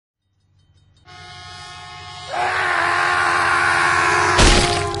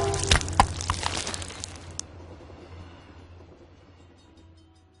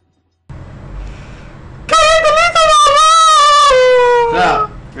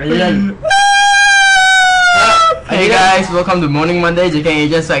Hey guys, welcome to Moaning Monday. JK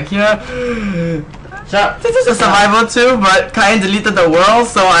just back here. This is a survival too, but Kai deleted the world,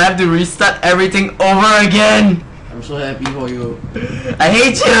 so I have to restart everything over again. I'm so happy for you. I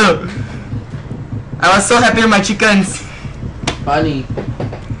hate you. I was so happy with my chickens. Funny.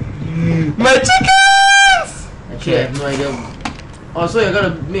 My chickens. Actually, I have no idea. Oh, so you're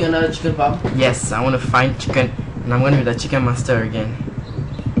gonna make another chicken farm? Yes, I want to find chicken, and I'm gonna be the chicken master again.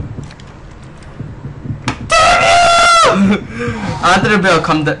 I wanted to build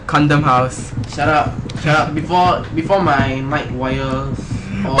a condom house. Shut up. Shut up. Before my mic wires.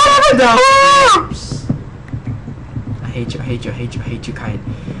 I hate you, I hate you, I hate you, I hate you, Kai.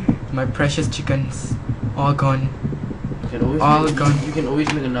 My precious chickens, all gone. All gone. You can always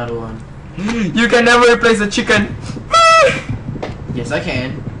make another one. You can never replace a chicken. Yes, I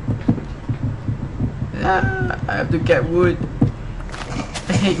can. I have to get wood.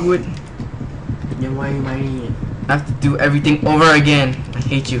 I hate wood. Then why are you mining it? I have to do everything over again. I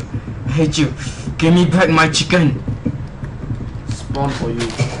hate you. I hate you. Give me back my chicken. Spawn for you.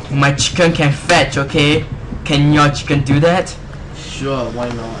 My chicken can fetch, okay? Can your chicken do that? Sure, why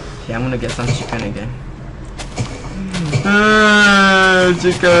not? Okay, I'm gonna get some chicken again.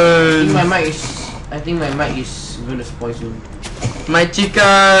 Chicken. I think my mic is gonna spoil soon. My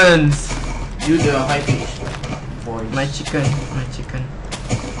chickens. You do a high pitch voice. My chicken. My chicken.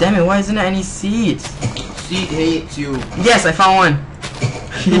 Damn it! Why isn't there any seeds? Seed hates you. Yes, I found one.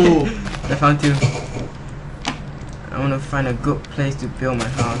 Two. I found two. I want to find a good place to build my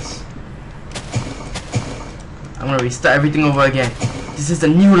house. I'm gonna restart everything over again. This is a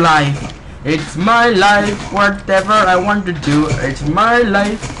new life. It's my life. Whatever I want to do, it's my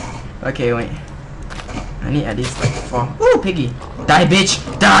life. Okay, wait. I need at least like 4. Ooh, piggy. Die, bitch.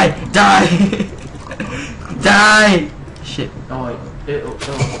 Die. Die. Die. Shit. Oh, wait.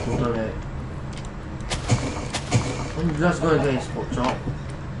 Hold on, right. I'm just gonna get his pork chop.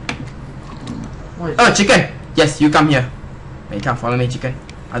 What is Oh, chicken! Yes, you come here. Wait, come follow me, chicken.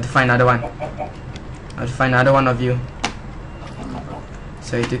 I have to find another one. I have to find another one of you.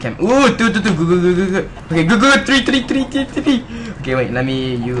 So you two can. Ooh, two. Good. Okay, good. Three. Okay, wait. Let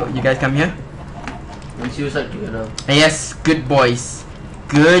me. You guys come here. we suicide together? Yes, good boys.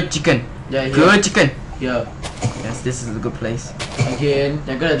 Good chicken. Yeah, here. Good chicken. Here. Yes, this is a good place. Again,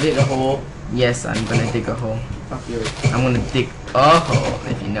 you're gonna dig a hole. Yes, I'm gonna dig a hole. Fuck you. I'm gonna dig a hole,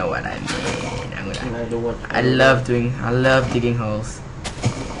 if you know what I mean. I love digging holes.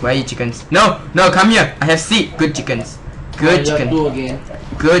 Where are you chickens? No, come here. I have seed. Good chickens. Good chicken. Again.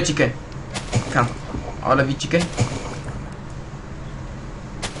 Good chicken. Come, all of you chicken.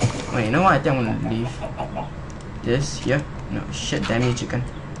 Wait, you know what? I think I'm gonna leave this here. No, shit, damn you, chicken.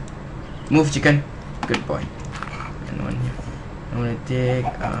 Move, chicken. Good boy. And one here. I'm gonna dig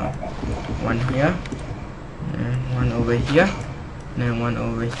one here, and one over here, and then one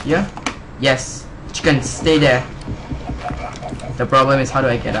over here. Yes, chicken, stay there. The problem is, how do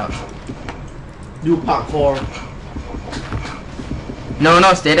I get out? Do parkour.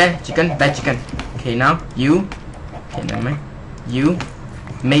 No, stay there, chicken. Bad chicken. Okay, now you. Okay, never mind. You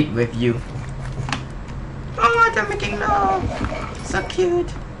mate with you. Oh, they're making love. So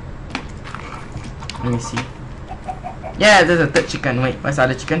cute. Let me see. Yeah, there's a third chicken. Wait, where's the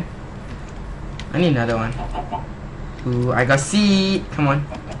other chicken? I need another one. Ooh, I got seed. Come on.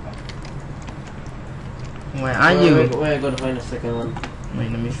 Where are you? Where I gotta find the second one? Wait,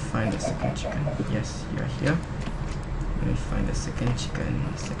 let me find the second chicken. Yes, you're here. Let me find the second chicken.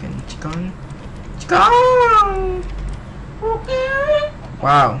 Chicken.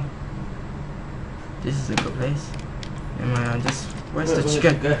 Wow. This is a good place. Am I just... Where's the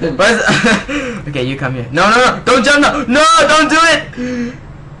chicken? Where's okay, you come here. No, don't jump now. No, don't do it.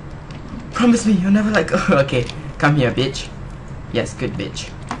 Promise me, you'll never let go. Okay, come here, bitch. Yes, good bitch.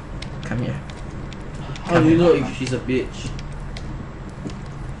 Come here. How do you know if she's a bitch?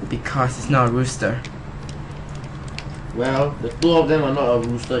 Because it's not a rooster. Well, the two of them are not a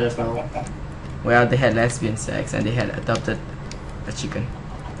rooster just now. Well, they had lesbian sex and they had adopted a chicken.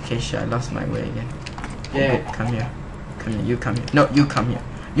 Okay, sure, I lost my way again. Yeah. Come here. You come here. No, you come here.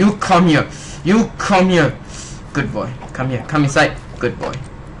 You come here. Good boy. Come here. Come inside. Good boy.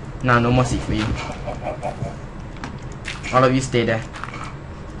 Now, no more seat for you. All of you stay there.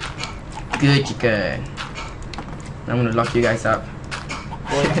 Good chicken. I'm gonna lock you guys up.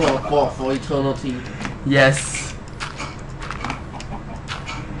 For eternity. Yes.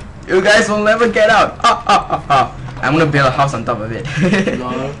 You guys will never get out. I'm gonna build a house on top of it. No.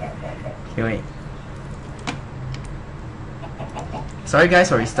 Okay, wait. Sorry guys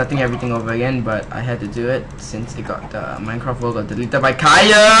for restarting everything over again, but I had to do it since it got the Minecraft world got deleted by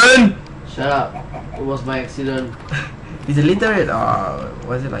Kyan. Shut up. It was by accident. He deleted it, or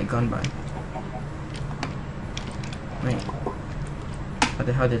was it like gone by? Wait. What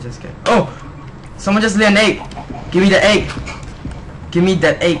the hell did I just get? Oh! Someone just lay an egg! Give me the egg! Give me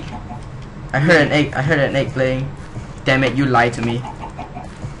that egg! I heard an egg. I heard an egg playing. Damn it, you lied to me.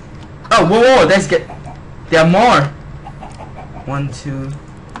 Oh, whoa, let's get... There are more! 1, 2...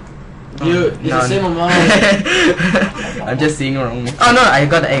 Dude, it's the same amount. I'm just seeing wrong. Oh no, I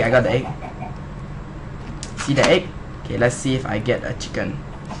got the egg, I got the egg. See the egg? Okay, let's see if I get a chicken.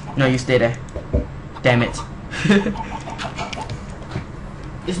 No, you stay there. Damn it.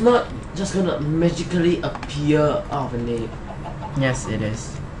 It's not just gonna magically appear out of an egg. Yes, it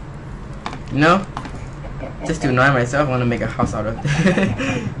is. You know? Just to annoy myself, I want to make a house out of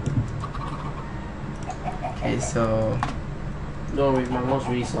it. Okay, so... No, wait, my mouse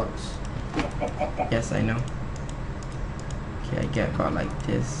really sucks. Yes, I know. Okay, I get about like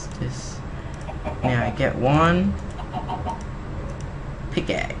this. Yeah, I get one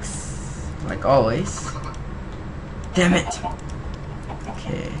pickaxe, like always. Damn it.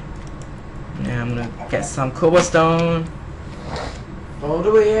 Okay. Now I'm gonna get some cobblestone. All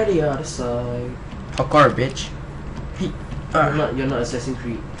the way at the other side. Parkour, bitch. Hey. You're not Assassin's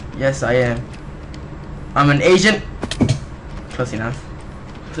Creed. Yes, I am. I'm an Asian. Close enough.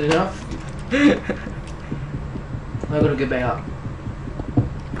 Close enough? I'm gonna get back up.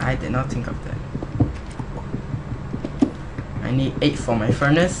 I did not think of that. I need 8 for my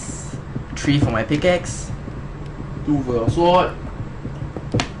furnace, 3 for my pickaxe, 2 for your sword.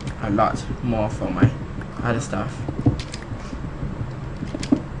 a lot more for my other stuff.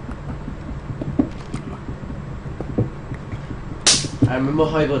 I remember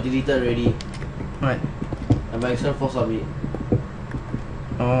how it got deleted already. What? And by accident force submit.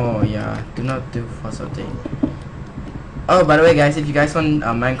 Oh yeah, do not do force update. Oh, by the way guys, if you guys want a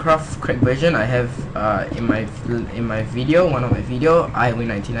Minecraft cracked version, I have in my video, one of my video, I win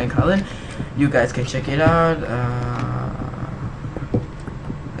 99 Cullen. You guys can check it out.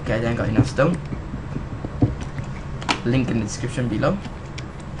 Okay, I didn't got enough stone. Link in the description below.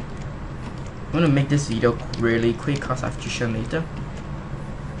 I'm gonna make this video really quick cause I have tuition later.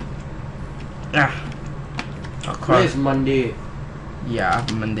 Of Today course. is Monday. Yeah, I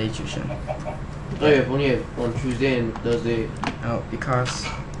have Monday tuition. Oh, you have only on Tuesday and Thursday. Oh, because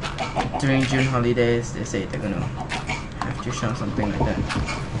during June holidays, they say they're gonna have tuition or something like that.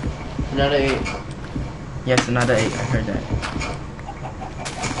 Another 8. Yes, another 8, I heard that.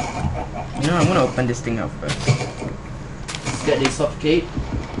 You know, I'm gonna open this thing up first. Let's get this suffocate.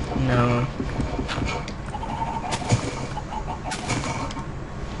 No.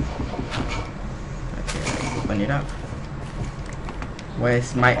 Okay, let's open it up.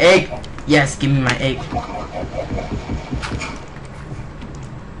 Where's my egg? Yes, give me my egg.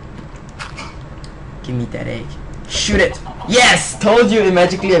 Give me that egg. Shoot it! Yes! Told you it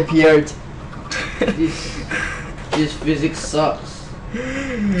magically appeared. This physics sucks.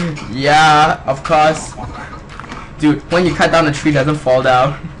 Yeah, of course. Dude, when you cut down the tree, it doesn't fall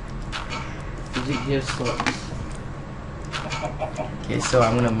down. Physics here sucks. Okay, so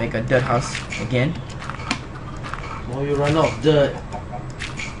I'm gonna make a dirt house again. Oh, you run out of dirt.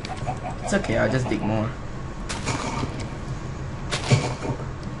 It's okay, I'll just dig more.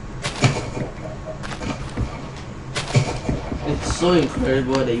 It's so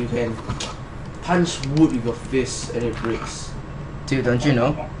incredible that you can punch wood with your fist and it breaks. Dude, don't you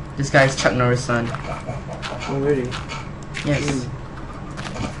know? This guy is Chuck Norris' son. Oh, really? Yes.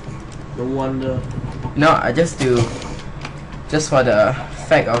 No wonder. No, I just for the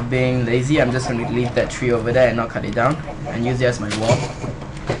fact of being lazy, I'm just going to leave that tree over there and not cut it down and use it as my wall.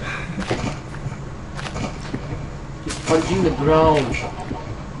 He's punching the ground.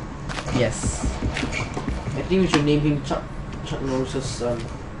 Yes. I think we should name him Chuck Norris' son.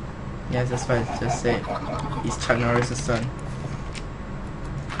 Yes, that's what I just said. He's Chuck Norris' son.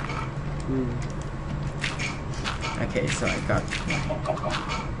 Okay, so I got...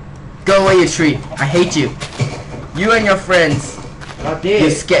 Go away, you tree! I hate you! You and your friends! Not You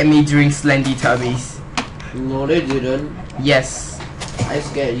dead. scared me during Slendy Tubbies. No, they didn't. Yes. I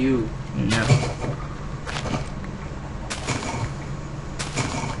scared you. No.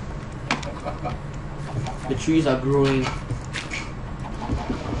 The trees are growing.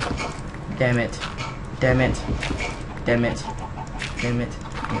 Damn it. Damn it. Damn it. Damn it.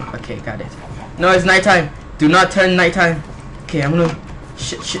 Okay, got it. No, it's nighttime. Do not turn nighttime. Okay, I'm gonna...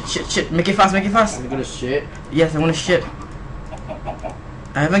 Shit. Make it fast, make it fast. You're gonna shit? Yes, I wanna shit.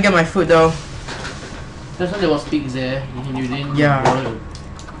 I haven't got my food though. That's why there was pigs there. You didn't. Yeah. bother.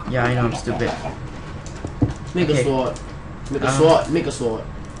 Yeah, I know I'm stupid. Make Okay. a sword. Make a sword. Make a sword.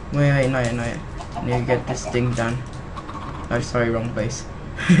 Wait, not yet, not yet. I need to get this thing done. Oh, sorry, wrong place.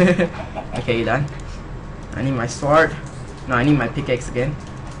 Okay, you done? I need my sword. No, I need my pickaxe again.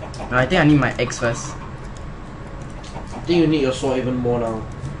 No, I think I need my axe first. I think you need your sword even more now.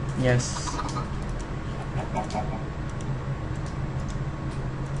 Yes.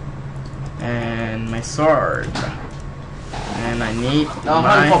 And my sword. And I need Now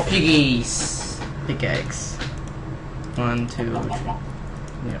my hunt for piggies. pickaxe. 1, 2, 3.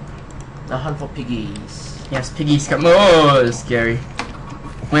 Yep. Now hunt for piggies. Yes, piggies come. Oh, that's scary.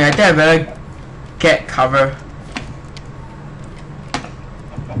 Wait, I think I better get cover.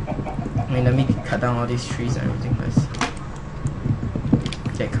 Wait, let me cut down all these trees and everything first.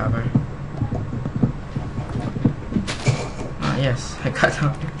 Get cover. Ah, yes, I cut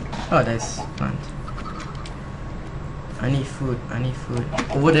down. Oh, that's plant. I need food. I need food.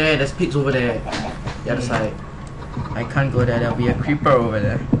 Over there, there's pigs over there. The other side. I can't go there. There'll be a creeper over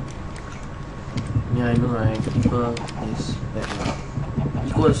there. Yeah, I know, right? Creeper is better.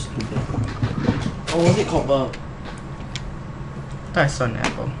 Equals to that. Oh, was it copper? I thought I saw an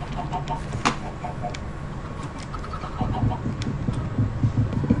apple.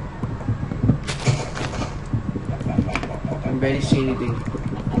 I can barely see anything.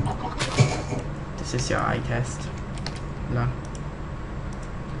 This is your eye test. La.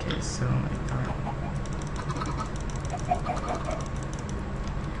 Okay, so like that.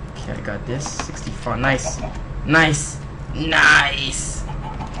 Okay, I got this. 64. Nice. Nice. Nice.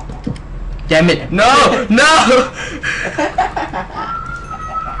 Damn it. No! No!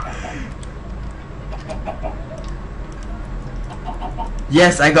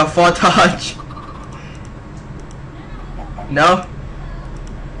 Yes, I got 4 touch. No?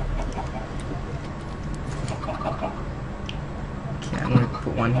 Okay, I'm gonna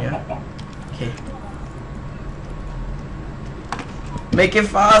put one here. Okay. Make it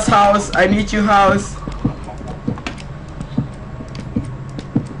fast, house. I need you, house.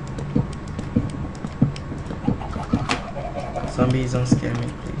 Zombies, don't scare me,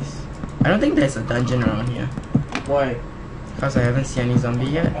 please. I don't think there's a dungeon around here. Why? Because I haven't seen any zombie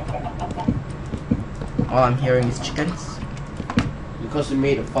yet. All I'm hearing is chickens. Because you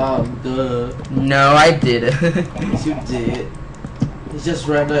made a farm, duh. No, I didn't. Yes, you did. It's just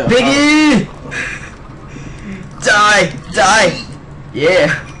right there. Piggy! Die! Die!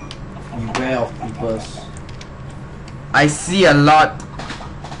 Yeah! Beware of creepers. I see a lot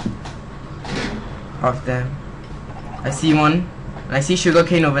of them. I see one. And I see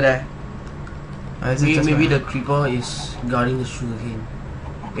sugarcane over there. Or is it just Maybe one? the creeper is guarding the sugarcane.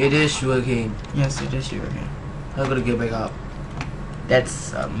 It is sugarcane. Yes, it is sugarcane. I gotta get back up.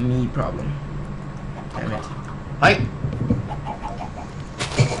 That's a me problem. Damn it. Hi.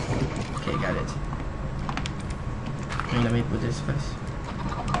 Okay, got it. Let me put this first.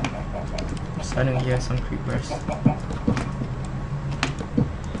 I'm starting to hear some creepers.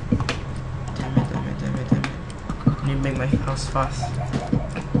 Damn it, damn it, damn it, damn it. I need to make my house fast.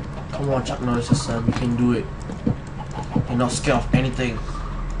 Come on, Chuck Norris' son. You can do it. You're not scared of anything.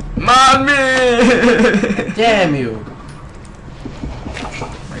 Mommy! Damn you.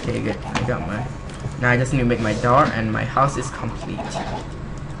 Okay, good. I got my. Now I just need to make my door, and my house is complete.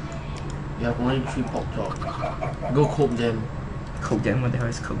 You have only 3 pork chops. Go cook them. Cook them. What the hell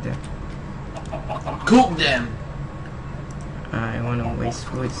is cook them? Cook them! I want to waste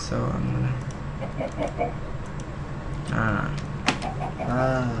food, so I'm gonna. Yeah.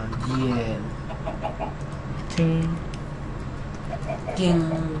 Ting. Ding.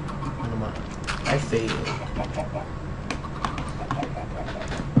 I failed.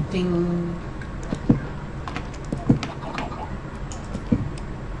 Ding.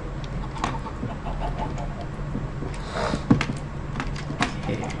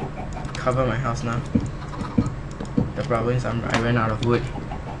 Okay. Cover my house now. The problem is I ran out of wood.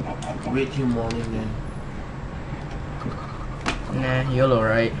 Wait till morning then. Nah, you're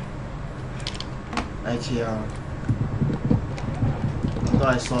alright. Actually, I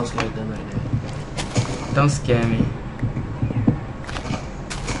thought I saw a skeleton right there. Don't scare me.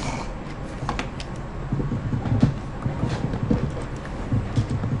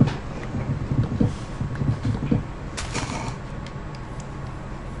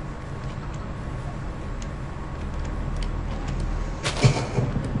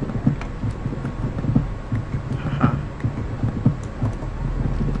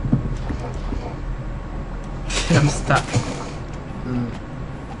 I'm stuck.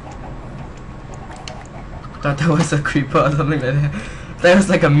 Thought that was a creeper or something like that. That was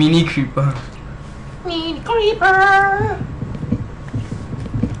like a mini creeper. Meow. creeper.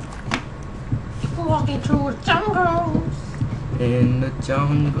 Walking through the jungles. In the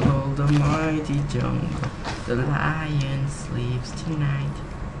jungle, the mighty jungle, the lion sleeps tonight.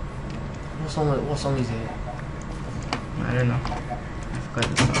 What song is it? I don't know. I forgot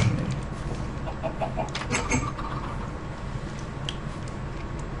the song name.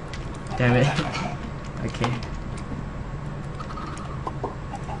 Damn it. Okay.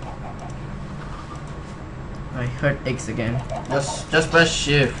 I heard eggs again. Just press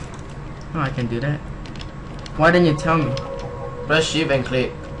shift. Oh, I can do that. Why didn't you tell me? Press shift and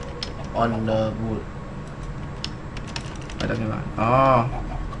click on the wood. What are you talking about? Oh.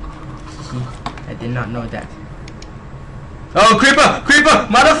 I did not know that. Oh, creeper! Creeper!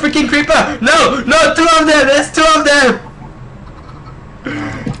 Mother freaking creeper! No! No! Two of them! There's two of them!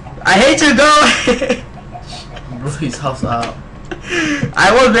 I hate you, go away! Blew his house out.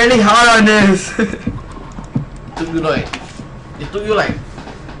 I worked really hard on this! It took you like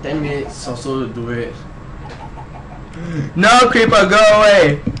 10 minutes or so to do it. No, creeper, go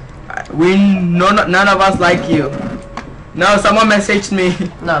away! None of us like you. No, someone messaged me.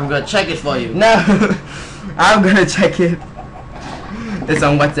 No, I'm gonna check it for you. No! I'm gonna check it. It's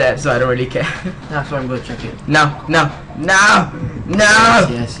on WhatsApp, so I don't really care. That's why I'm gonna check it. No! No! No! No!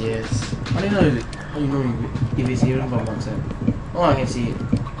 Yes. How do you know if it's even from WhatsApp? Oh, I can see it.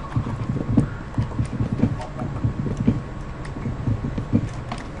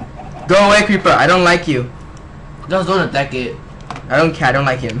 Go away, creeper. I don't like you. Just don't attack it. I don't care. I don't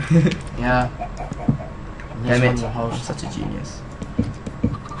like him. Yeah. Damn it. Your I'm house. such a genius.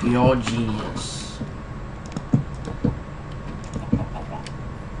 Pure genius.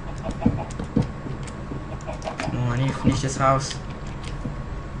 Oh, I need to finish this house.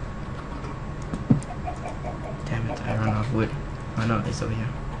 Damn it. I ran out of wood. Oh no, it's over here.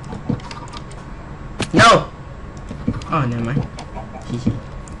 No! Oh, never mind. Hehe.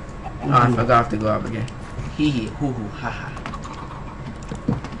 Oh, I forgot I have to go up again. Hee hee hoo hoo ha ha.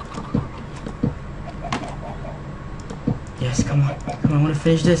 Yes, come on. Come on, I want to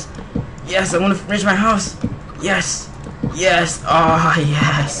finish this. Yes, I want to finish my house. Yes. Yes. Oh,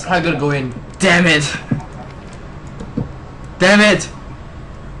 yes. I gotta go in. Damn it. Damn it.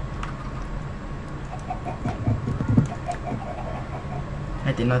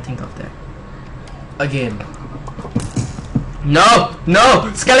 I did not think of that. Again. No!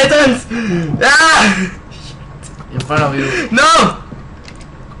 No! Skeletons! Ah! In front of you. No!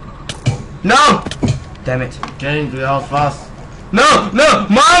 No! Damn it. Get into the house fast. No! No!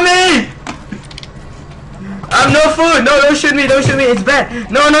 Mommy! I have no food! No, don't shoot me! Don't shoot me! It's bad!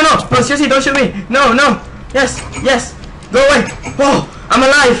 No, no, no! No, seriously, don't shoot me! No, no! Yes! Yes! Go away! Oh! I'm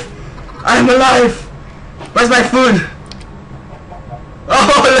alive! I'm alive! Where's my food?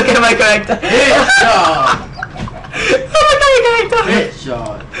 Oh, look at my character! Headshot! Oh, look at my character!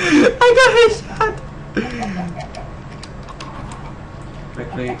 Headshot! I got headshot!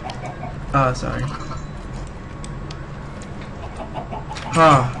 Quickly. Oh, sorry.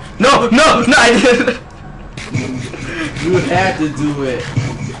 Oh. No, no, no, I didn't. You had to do it.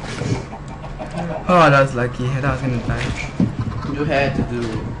 Oh, that was lucky. I thought I was gonna die. You had to do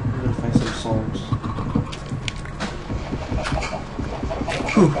it. I'm gonna find some songs.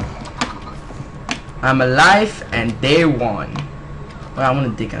 Whew. I'm alive and they won. Well, I want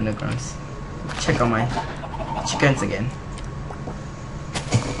to dig underground. Check on my chickens again.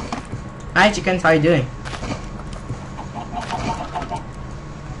 Hi chickens, how you doing?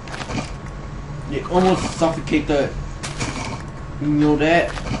 You almost suffocated. You know that?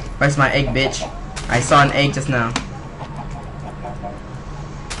 Where's my egg, bitch? I saw an egg just now.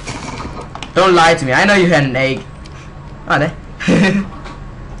 Don't lie to me. I know you had an egg. Oh, there.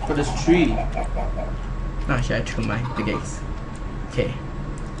 For this tree. Oh shit, I threw my big eggs. Okay.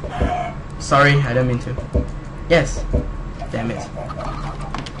 Sorry, I don't mean to. Yes. Damn it.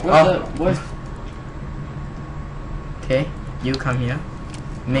 What? Okay, you come here.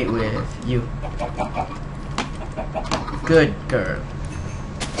 Mate with you. Good girl.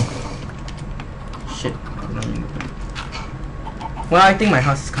 Shit. I don't mean to. Well, I think my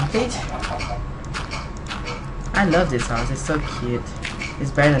house is complete. I love this house. It's so cute. It's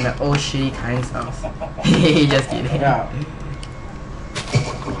better than the old shitty kind house. Just kidding. Yeah.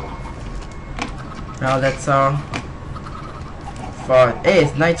 Well, that's all. For hey,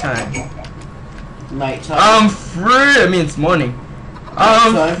 it's nighttime. Nighttime. I'm free. I mean, it's morning.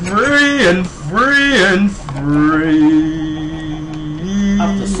 I'm Nighttime. free and free and free.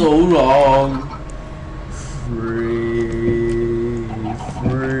 After so long. Free,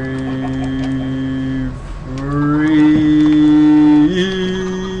 free, free.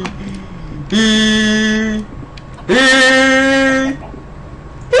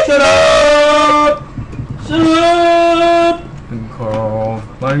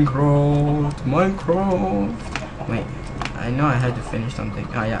 Minecraft. Wait, I know I had to finish something.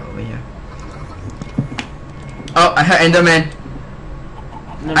 Oh yeah, over here. Oh, I heard Enderman.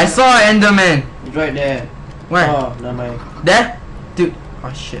 No, I saw an Enderman. He's right there. Where? Oh, never mind. There? Dude.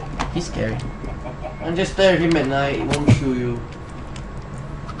 Oh shit. He's scary. And just stare at him at night, it won't kill you.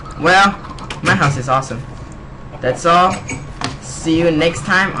 Well, my house is awesome. That's all. See you next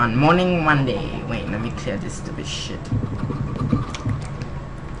time on Moaning Monday. Wait, let me clear this stupid shit.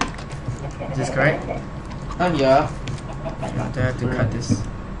 Is this correct? Yeah. Do I have to cut this?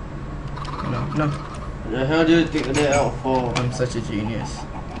 No. The hell did you take that out for? I'm such a genius.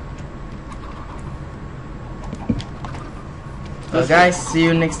 So guys, see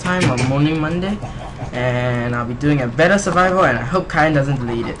you next time on Moaning Monday. And I'll be doing a better survival, and I hope Kyan doesn't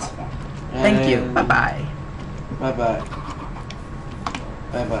delete it. Thank you. Bye bye. Bye bye.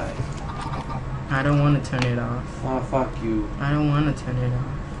 Bye bye. I don't want to turn it off. Oh, fuck you. I don't want to turn it off.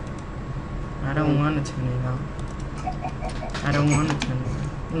 I don't want to turn it off. I don't want to turn it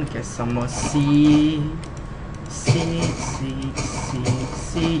off. I'm gonna get some more seed. Seed.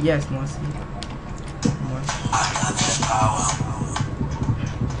 Yes, more seed. More seed.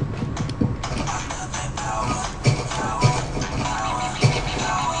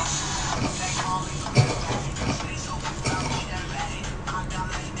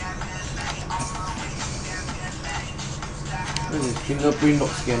 This is fingerprint dog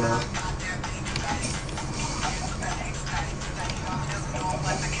scanner.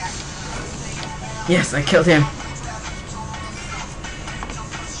 Yes, I killed him.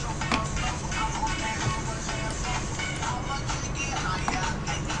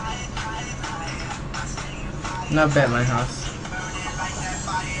 Not bad, my house.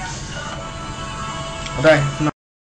 Alright, no.